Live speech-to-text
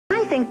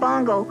think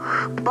Bongo,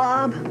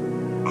 Bob,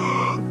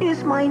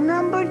 is my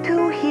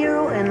 #2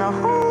 hero in the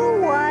whole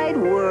wide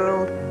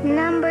world.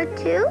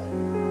 #2?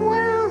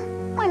 Well,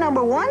 my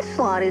 #1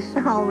 slot is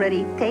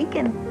already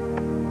taken.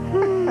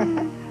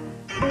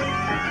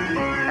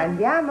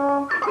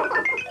 Andiamo.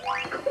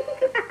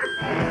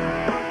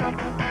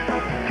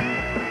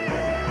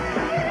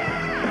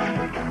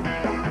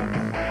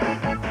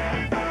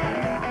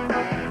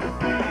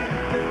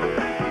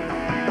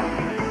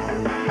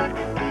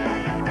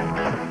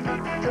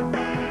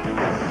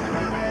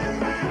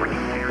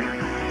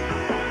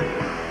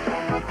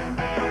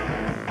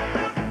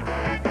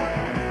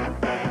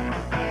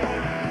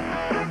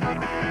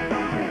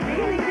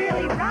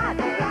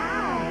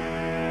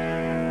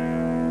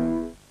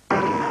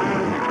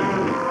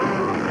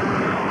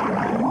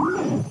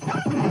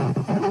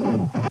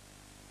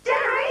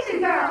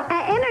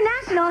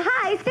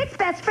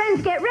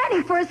 Friends, get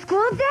ready for a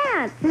school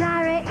dance.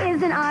 Lara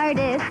is an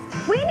artist.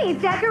 We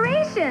need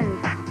decorations.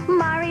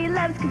 Mari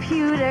loves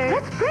computers.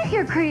 Let's print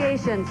your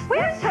creations.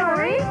 Where's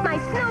Tori? My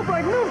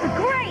snowboard moves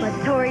great.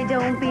 But Tori,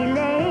 don't be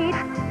late.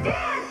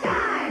 Dance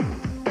time!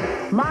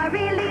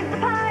 Mari leads the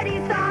party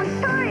song.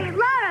 Tori,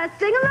 Lara,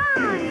 sing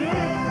along.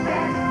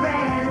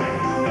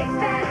 Six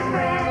best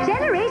friends.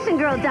 Generation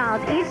Girl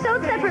dolls, each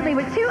sold separately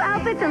with 2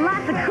 outfits and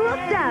lots of cool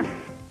stuff.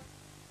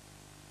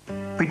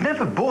 We'd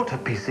never bought a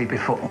PC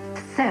before.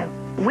 So,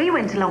 we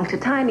went along to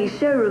Tiny's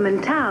showroom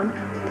in town,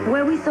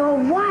 where we saw a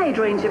wide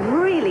range of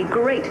really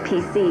great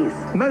PCs.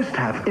 Most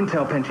have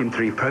Intel Pentium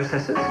 3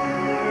 processors,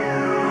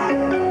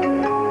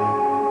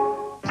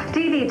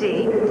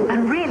 DVD,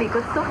 and really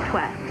good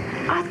software.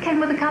 Ours came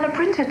with a colour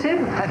printer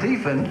too. and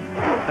even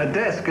a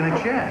desk and a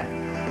chair.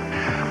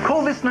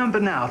 Call this number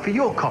now for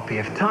your copy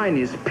of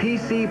Tiny's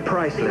PC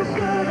price list. Feel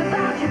good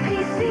about your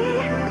PC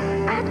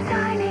at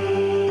Tiny.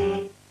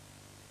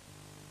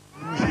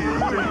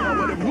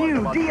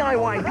 New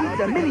DIY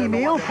pizza mini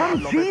meal from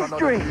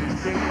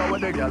Cheestrings. Real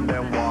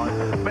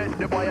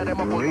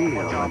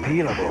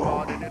appealable.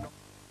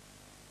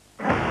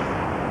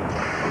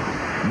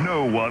 No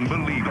one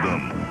believed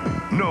them.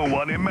 No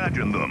one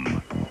imagined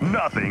them.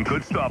 Nothing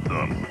could stop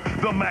them.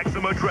 The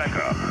Maxima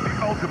Trekker,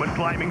 the ultimate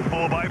climbing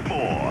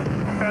 4x4,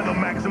 and the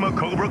Maxima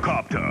Cobra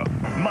Copter.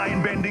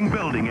 Mind-bending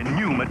building in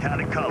new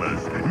metallic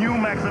colors. New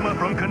Maxima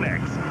from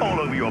Connects, all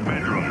over your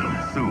bedroom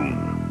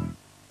soon.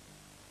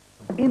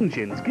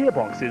 Engines,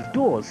 gearboxes,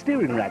 doors,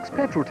 steering racks,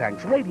 petrol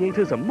tanks,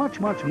 radiators and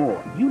much, much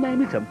more. You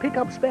name it and Pick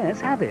Up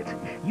Spares have it.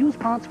 Use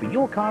parts for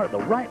your car at the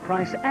right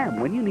price and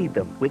when you need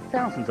them. With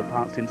thousands of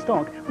parts in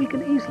stock, we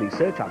can easily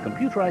search our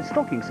computerized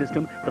stocking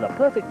system for the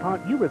perfect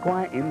part you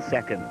require in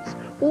seconds.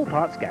 All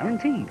parts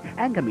guaranteed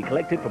and can be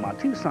collected from our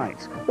 2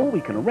 sites, or we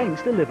can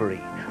arrange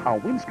delivery. Our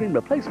windscreen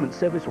replacement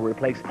service will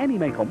replace any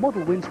make or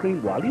model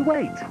windscreen while you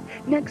wait.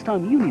 Next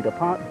time you need a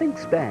part, think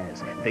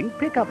spares. Think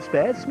Pick Up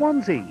Spares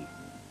Swansea.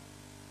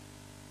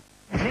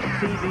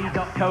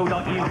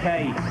 NickTV.co.uk.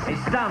 It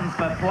stands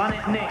for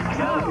Planet Nick.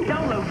 Go!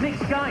 Download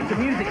Nick's guide to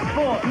music,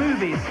 sport,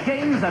 movies,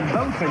 games and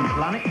voting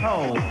Planet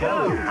Poll.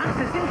 Go!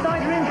 Access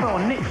insider info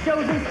on Nick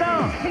shows and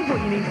stars. See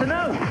what you need to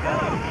know. Go!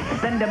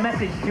 Send a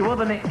message to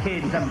other Nick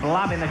kids and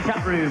blab in the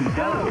chat room.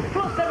 Go!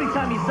 Plus, every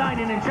time you sign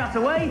in and chat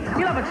away,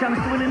 you'll have a chance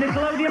to win a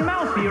Nickelodeon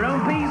mouse for your own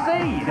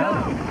PC. Go!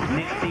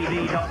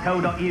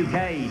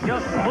 NickTV.co.uk.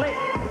 Just click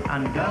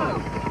and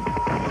go.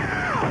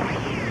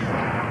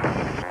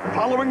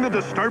 Following the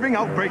disturbing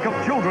outbreak of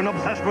children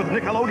obsessed with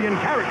Nickelodeon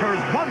characters,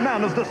 one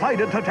man has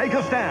decided to take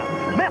a stand.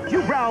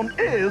 Matthew Brown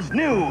is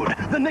nude.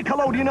 The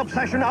Nickelodeon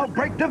Obsession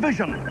Outbreak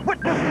Division.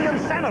 Witness the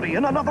insanity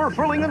in another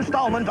thrilling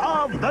installment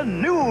of The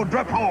Nude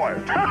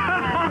Report.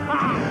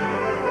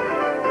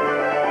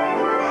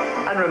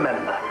 And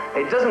remember,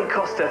 it doesn't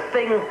cost a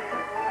thing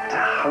to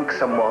hug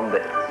someone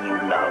that you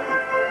love.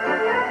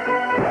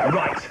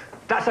 Right,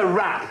 that's a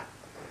wrap.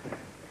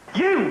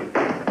 You!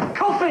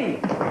 Coffee!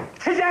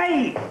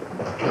 Today!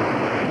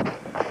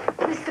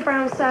 Mr.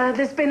 Brown, sir,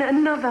 there's been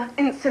another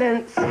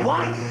incident.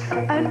 What?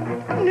 A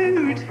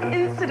nude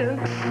incident.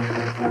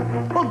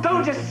 Well,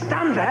 don't just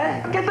stand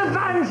there. Get the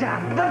van,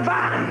 Jan. The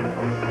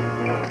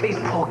van. These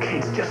poor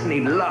kids just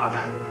need love.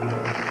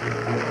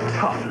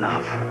 Tough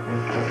love.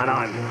 And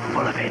I'm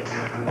full of it.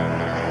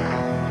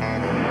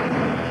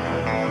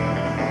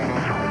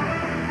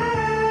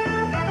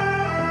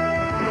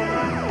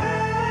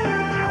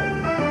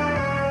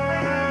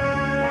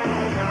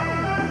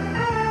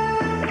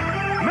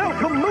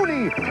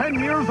 Mooney, 10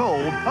 years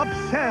old,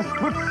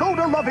 obsessed with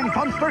soda-loving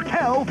funster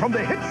Kel from the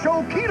hit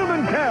show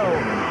Kenan Kel.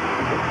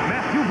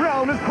 Matthew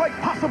Brown is quite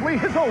possibly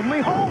his only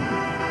home.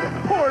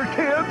 Poor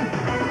kid.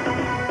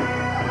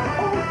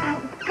 Oh,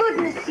 thank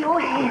goodness you're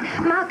here.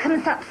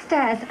 Malcolm's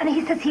upstairs, and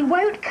he says he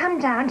won't come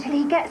down till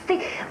he gets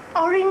the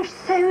orange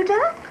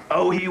soda.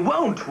 Oh, he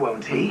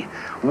won't he?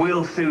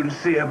 We'll soon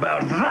see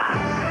about that.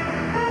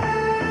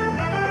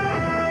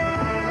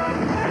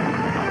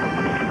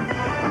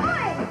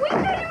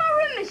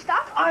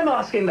 I'm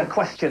asking the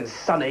questions,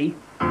 Sonny.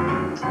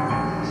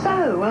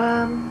 So,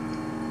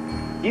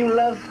 you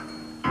love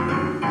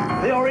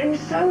the orange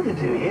soda,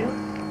 do you?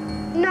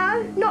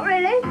 No, not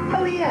really.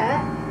 Oh,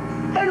 yeah?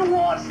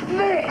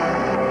 this?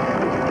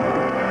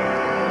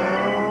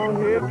 Oh,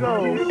 here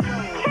goes.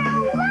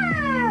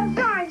 Hello,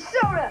 darn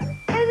soda.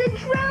 Is it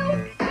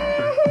true?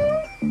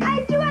 Mm-hmm. I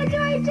do.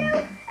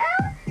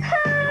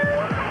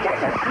 Get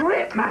a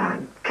grip,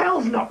 man.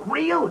 Kel's not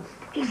real.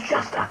 He's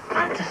just a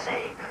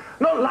fantasy.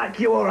 Not like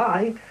you or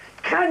I.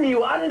 Can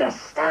you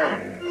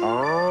understand?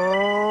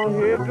 Oh,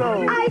 here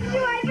goes. I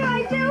do.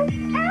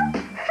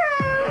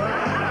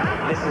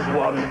 This is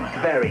one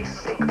very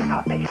sick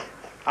puppy.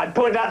 I'd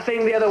point that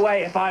thing the other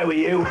way if I were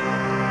you.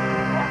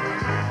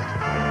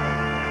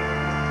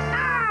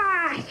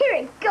 Ah, here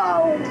it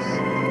goes.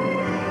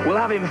 We'll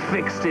have him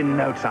fixed in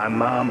no time,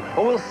 Mom,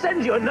 or we'll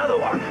send you another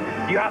one.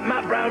 You have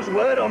Matt Brown's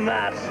word on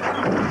that.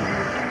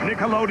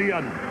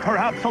 Nickelodeon,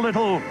 perhaps a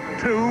little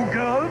too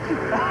good?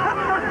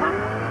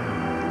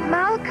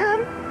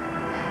 Malcolm,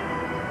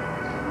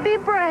 be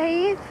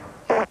brave.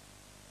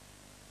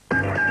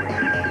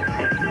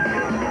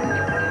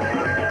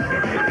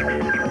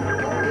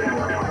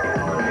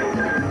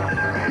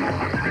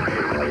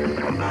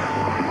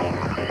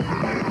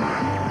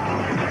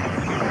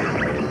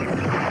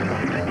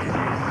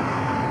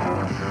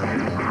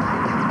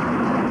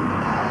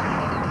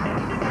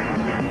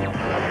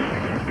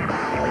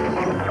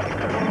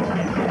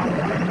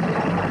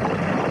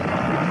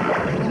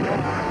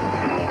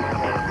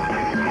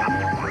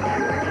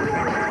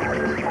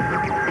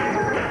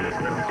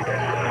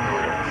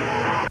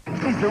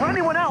 Is there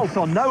anyone else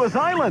on Noah's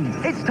Island?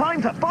 It's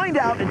time to find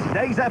out in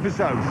today's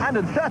episode. And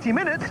in 30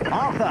 minutes,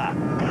 Arthur.